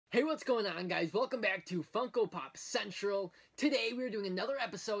Hey, what's going on, guys? Welcome back to Funko Pop Central. Today, we're doing another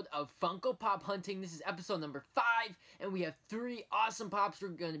episode of Funko Pop Hunting. This is episode number 5, and we have 3 awesome pops we're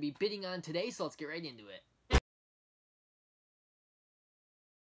going to be bidding on today, so let's get right into it.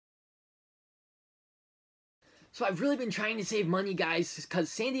 So I've really been trying to save money, guys,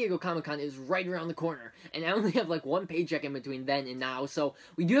 because San Diego Comic-Con is right around the corner, and I only have like one paycheck in between then and now, so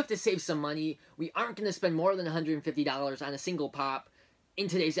we do have to save some money. We aren't going to spend more than $150 on a single pop in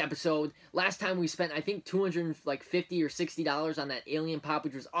today's episode. Last time we spent, I think, $250 or $60 on that alien pop,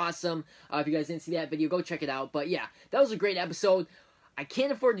 which was awesome. If you guys didn't see that video, go check it out. But yeah, that was a great episode. I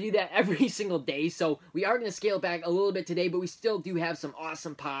can't afford to do that every single day, so we are going to scale it back a little bit today, but we still do have some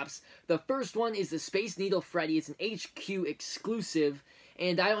awesome pops. The first one is the Space Needle Freddy. It's an HQ exclusive,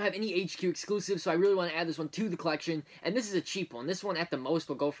 and I don't have any HQ exclusives, so I really want to add this one to the collection. And this is a cheap one. This one at the most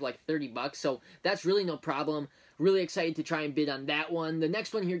will go for like 30 bucks, so that's really no problem. Really excited to try and bid on that one. The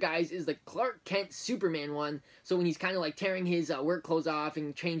next one here, guys, is the Clark Kent Superman one. So when he's kind of like tearing his work clothes off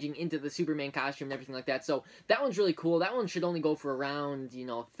and changing into the Superman costume and everything like that. So that one's really cool. That one should only go for around,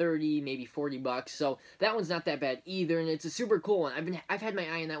 30, maybe 40 bucks. So that one's not that bad either, and it's a super cool one. I've had my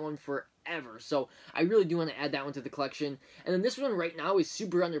eye on that one forever, so I really do want to add that one to the collection. And then this one right now is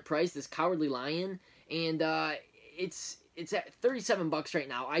super underpriced, this Cowardly Lion, and it's at 37 bucks right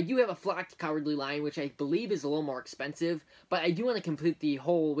now. I do have a flocked Cowardly Lion, which I believe is a little more expensive, but I do want to complete the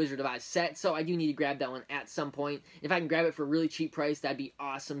whole Wizard of Oz set, so I do need to grab that one at some point. If I can grab it for a really cheap price, that'd be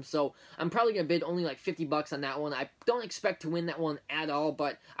awesome. So I'm probably going to bid only like 50 bucks on that one. I don't expect to win that one at all,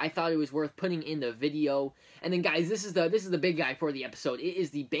 but I thought it was worth putting in the video. And then, guys, this is the big guy for the episode. It is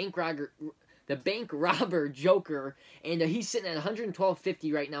the bank robber Joker, and he's sitting at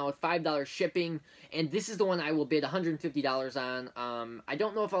 $112.50 right now with $5 shipping, and this is the one I will bid $150 on. I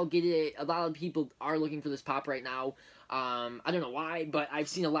don't know if I'll get it. A lot of people are looking for this pop right now. I don't know why, but I've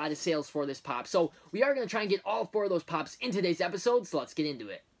seen a lot of sales for this pop, so we are going to try and get all 4 of those pops in today's episode, so let's get into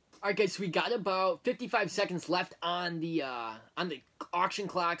it. Alright, guys, so we got about 55 seconds left on the auction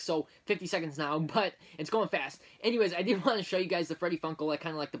clock, so 50 seconds now, but it's going fast. Anyways, I did want to show you guys the Freddy Funko,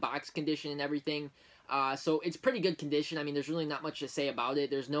 kind of like the box condition and everything. So it's pretty good condition. I mean, there's really not much to say about it.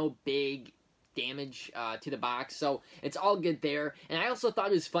 There's no big damage to the box, so it's all good there. And I also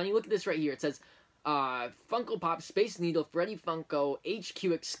thought it was funny. Look at this right here. It says Funko Pop Space Needle Freddy Funko HQ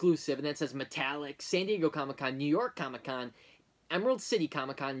exclusive, and then it says metallic, San Diego Comic-Con, New York Comic-Con, Emerald City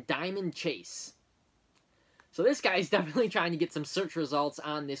Comic-Con, Diamond Chase. So this guy's definitely trying to get some search results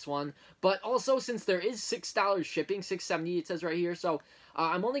on this one. But also, since there is $6 shipping, $6.70 it says right here, so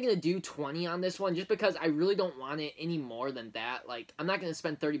I'm only going to do 20 on this one just because I really don't want it any more than that. Like, I'm not going to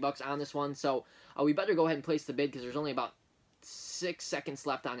spend 30 bucks on this one, so we better go ahead and place the bid because there's only about 6 seconds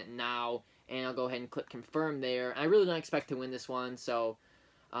left on it now. And I'll go ahead and click confirm there. I really don't expect to win this one, so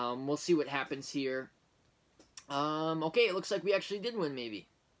we'll see what happens here. Okay, it looks like we actually did win, maybe.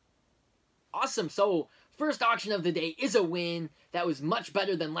 Awesome, so first auction of the day is a win. That was much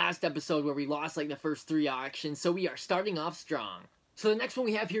better than last episode where we lost like the first 3 auctions, so we are starting off strong. So the next one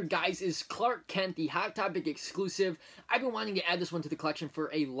we have here, guys, is Clark Kent, the Hot Topic exclusive. I've been wanting to add this one to the collection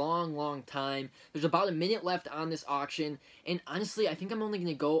for a long time. There's about a minute left on this auction, and honestly, I think I'm only going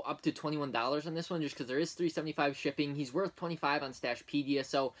to go up to $21 on this one just because there is $3.75 shipping. He's worth $25 on Stashpedia,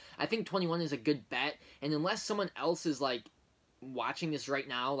 so I think 21 is a good bet. And unless someone else is like watching this right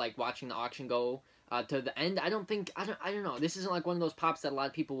now, like watching the auction go to the end, I don't know. This isn't like one of those pops that a lot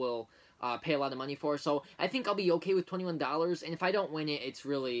of people will pay a lot of money for, so I think I'll be okay with $21, and if I don't win it, it's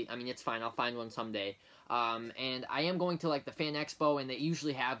really, I mean, it's fine, I'll find one someday. And I am going to like the Fan Expo, and they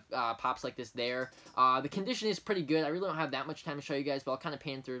usually have pops like this there. The condition is pretty good. I really don't have that much time to show you guys, but I'll kind of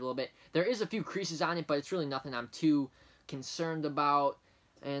pan through it a little bit. There is a few creases on it, but it's really nothing I'm too concerned about.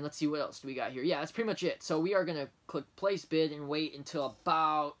 And let's see, what else do we got here? Yeah, that's pretty much it. So we are going to click place bid and wait until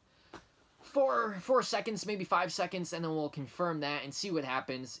about 4 seconds, maybe 5 seconds, and then we'll confirm that and see what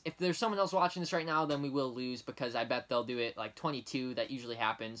happens. If there's someone else watching this right now, then we will lose because I bet they'll do it like 22. That usually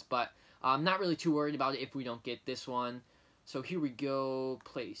happens, but I'm not really too worried about it if we don't get this one. So here we go,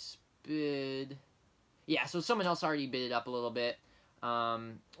 place bid. Yeah, so someone else already bid it up a little bit,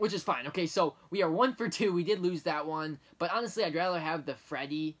 which is fine. Okay, so we are 1 for 2. We did lose that one, but honestly, I'd rather have the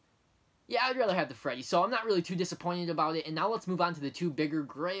Freddy. Yeah, I'd rather have the Freddy, so I'm not really too disappointed about it. And now let's move on to the 2 bigger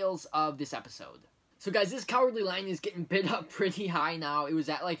grails of this episode. So guys, this Cowardly Lion is getting bid up pretty high now. It was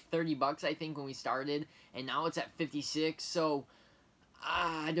at like 30 bucks, I think, when we started, and now it's at 56. So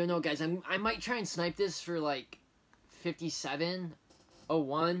I don't know, guys. I might try and snipe this for like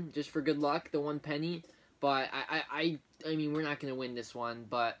 57.01 just for good luck, the 1 penny. But I mean, we're not gonna win this one.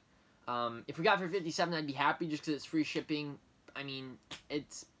 But if we got for 57, I'd be happy just because it's free shipping. I mean,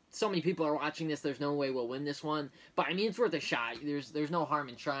 it's so many people are watching this, there's no way we'll win this one. But, I mean, it's worth a shot. There's no harm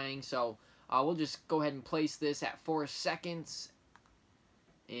in trying. So, we'll just go ahead and place this at 4 seconds.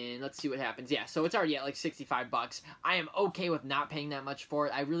 And let's see what happens. Yeah, so it's already at like 65 bucks. I am okay with not paying that much for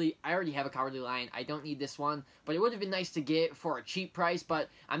it. I already have a Cowardly Lion. I don't need this one. But it would have been nice to get for a cheap price, but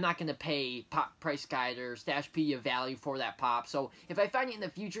I'm not going to pay Pop Price Guide or Stashpedia value for that pop. So if I find it in the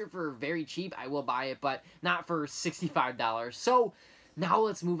future for very cheap, I will buy it, but not for $65. So now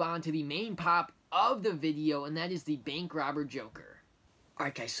let's move on to the main pop of the video, and that is the Bank Robber Joker.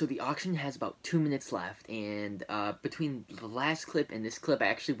 Alright guys, so the auction has about 2 minutes left, and between the last clip and this clip, I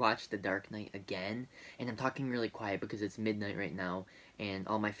actually watched The Dark Knight again, and I'm talking really quiet because it's midnight right now, and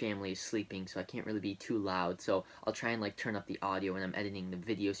all my family is sleeping, so I can't really be too loud, so I'll try and like turn up the audio when I'm editing the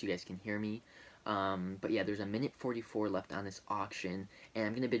video so you guys can hear me. But yeah, there's a minute 44 left on this auction, and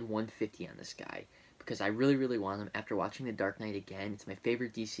I'm going to bid 150 on this guy, because I really, really want him. After watching The Dark Knight again, it's my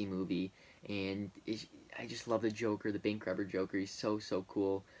favorite DC movie, and I just love the Joker, the Bank Robber Joker. He's so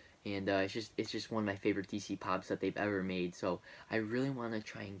cool, and it's just one of my favorite DC pops that they've ever made. So I really want to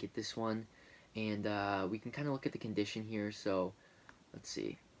try and get this one, and we can kind of look at the condition here. So let's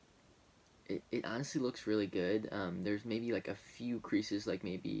see. It honestly looks really good. There's maybe like a few creases, like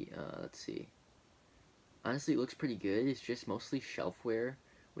maybe let's see. Honestly, it looks pretty good. It's just mostly shelfware,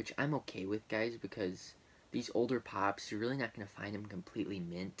 which I'm okay with, guys, because these older pops, you're really not gonna find them completely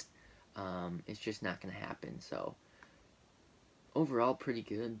mint. It's just not gonna happen. So overall, pretty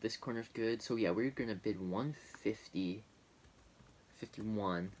good. This corner's good. So yeah, we're gonna bid 150,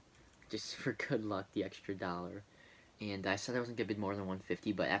 51, just for good luck, the extra dollar. And I said I wasn't gonna bid more than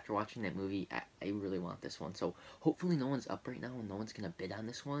 150, but after watching that movie, I really want this one. So hopefully no one's up right now and no one's gonna bid on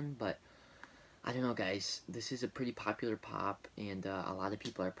this one. But I don't know, guys. This is a pretty popular pop, and a lot of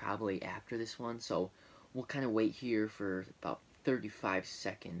people are probably after this one. So we'll kind of wait here for about 35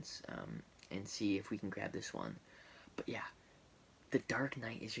 seconds and see if we can grab this one. But yeah, The Dark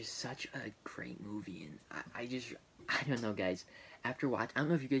Knight is just such a great movie, and I don't know, guys. I don't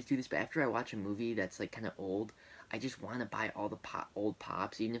know if you guys do this, but after I watch a movie that's like kind of old, I just want to buy all the old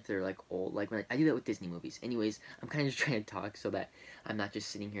pops, even if they're like old. Like when I do that with Disney movies. Anyways, I'm kind of just trying to talk so that I'm not just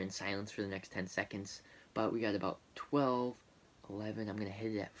sitting here in silence for the next 10 seconds. But we got about 12, 11. I'm gonna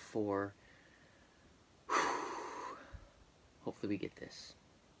hit it at 4. Hopefully we get this.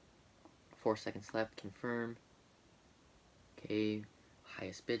 4 seconds left. Confirm. Okay.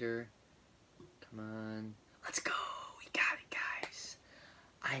 Highest bidder. Come on. Let's go. We got it, guys.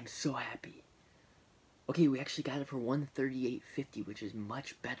 I am so happy. Okay, we actually got it for $138.50, which is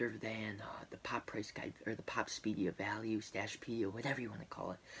much better than the Pop Price Guide, or the Pop Speedia Value, Stashpedia, whatever you want to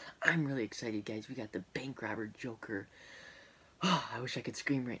call it. I'm really excited, guys. We got the Bank Robber Joker. Oh, I wish I could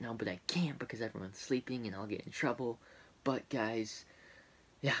scream right now, but I can't because everyone's sleeping and I'll get in trouble. But guys,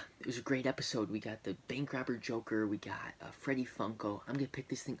 yeah, it was a great episode. We got the Bank Robber Joker, we got Freddy Funko. I'm going to pick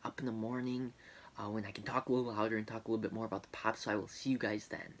this thing up in the morning when I can talk a little louder and talk a little bit more about the pop, so I will see you guys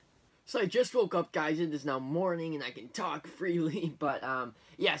then. So I just woke up, guys. It is now morning and I can talk freely, but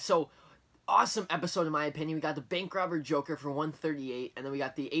yeah, so awesome episode in my opinion. We got the Bank Robber Joker for $138, and then we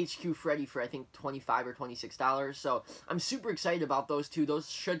got the HQ Freddy for I think $25 or $26. So I'm super excited about those two. Those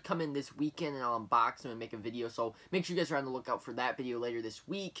should come in this weekend, and I'll unbox them and make a video. So make sure you guys are on the lookout for that video later this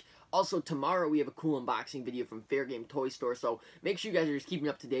week. Also tomorrow we have a cool unboxing video from Fair Game Toy Store. So make sure you guys are just keeping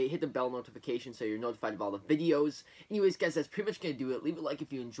up to date. Hit the bell notification so you're notified of all the videos. Anyways, guys, that's pretty much gonna do it. Leave a like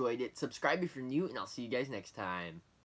if you enjoyed it. Subscribe if you're new, and I'll see you guys next time.